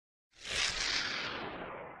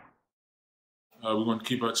We want to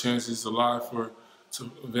keep our chances alive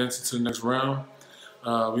to advance into the next round.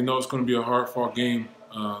 We know it's going to be a hard-fought game.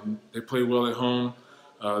 They play well at home.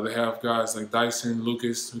 They have guys like Dyson,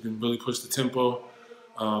 Lucas, who can really push the tempo.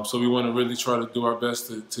 So we want to really try to do our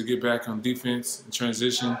best to get back on defense and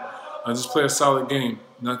transition. Just play a solid game,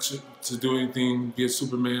 not to do anything, be a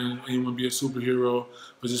Superman, anyone be a superhero,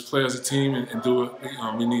 but just play as a team and do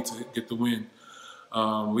what we need to get the win.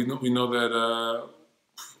 We know that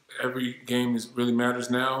every game really matters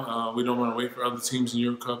now. We don't want to wait for other teams in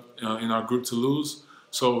Europe Cup in our group to lose.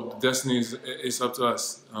 So the destiny is up to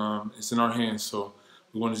us. It's in our hands. So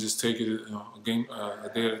we want to just take it a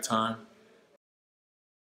day at a time.